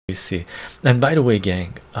see. And by the way,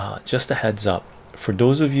 gang, just a heads up for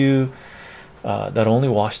those of you that only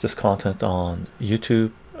watch this content on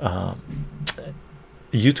YouTube.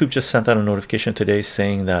 YouTube just sent out a notification today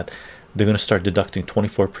saying that they're going to start deducting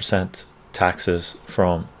 24% taxes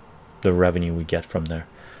from the revenue we get from there,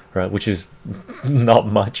 right? Which is not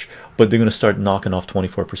much, but they're going to start knocking off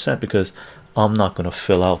 24% because I'm not going to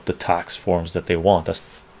fill out the tax forms that they want. That's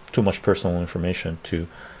too much personal information to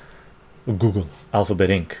Google, Alphabet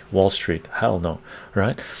Inc., Wall Street. Hell no,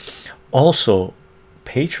 right? Also,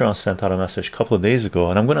 Patreon sent out a message a couple of days ago,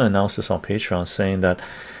 and I'm going to announce this on Patreon, saying that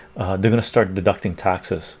they're going to start deducting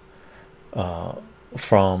taxes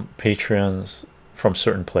from Patreons from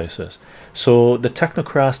certain places. So the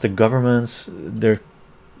technocrats, the governments, they're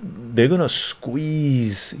going to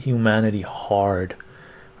squeeze humanity hard,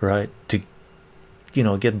 right, to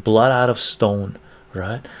get blood out of stone,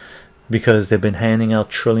 right, because they've been handing out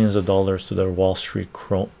trillions of dollars to their Wall Street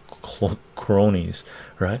cronies,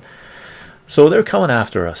 right? So they're coming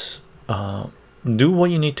after us. Do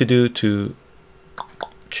what you need to do to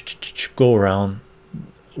go around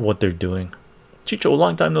what they're doing. Chycho,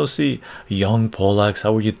 long time no see. Young Polax,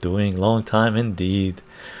 how are you doing? Long time indeed.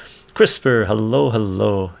 Crisper, hello,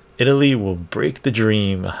 hello. Italy will break the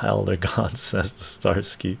dream, Elder God, says the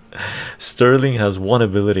Starsky. Sterling has one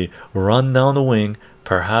ability: run down the wing,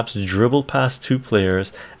 perhaps dribble past two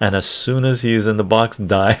players, and as soon as he is in the box,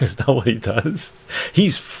 dive. Is that what he does?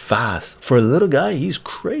 He's fast. For a little guy, he's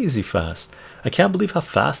crazy fast. I can't believe how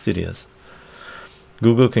fast it is.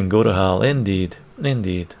 Google can go to hell. Indeed,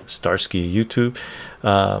 indeed. Starsky, YouTube,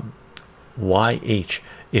 YH.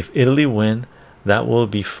 If Italy win, that will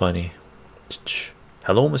be funny.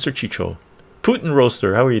 Hello, Mr. Chycho. Putin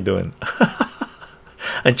roaster, how are you doing?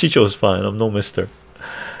 And Chycho's fine. I'm no mister.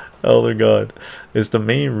 Elder God is the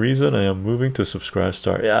main reason I am moving to Subscribe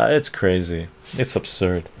Star. Yeah, it's crazy. It's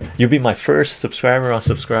absurd. You'll be my first subscriber on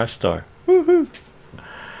Subscribe Star. Woohoo!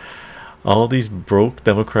 All these broke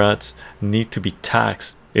Democrats need to be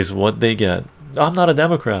taxed, is what they get. I'm not a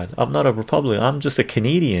Democrat. I'm not a Republican. I'm just a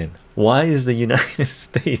Canadian. Why is the United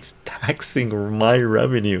States taxing my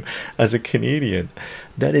revenue as a Canadian?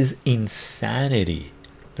 That is insanity,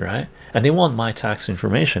 right? And they want my tax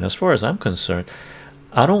information. As far as I'm concerned,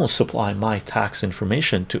 I don't supply my tax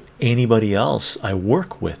information to anybody else I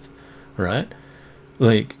work with, right?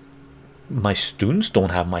 Like, my students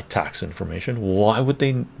don't have my tax information. Why would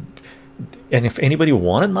they? And if anybody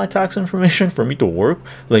wanted my tax information for me to work,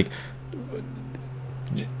 like,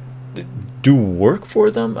 do work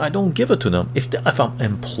for them, I don't give it to them. If I'm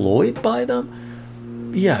employed by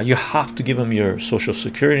them, yeah, you have to give them your social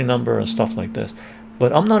security number and stuff like this.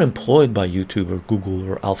 But I'm not employed by YouTube or Google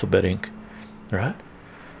or Alphabet Inc., right?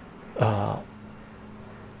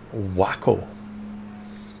 Wacko.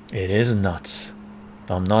 It is nuts.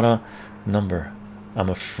 I'm not a number. I'm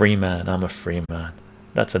a free man. I'm a free man.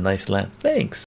 That's a nice land. Thanks.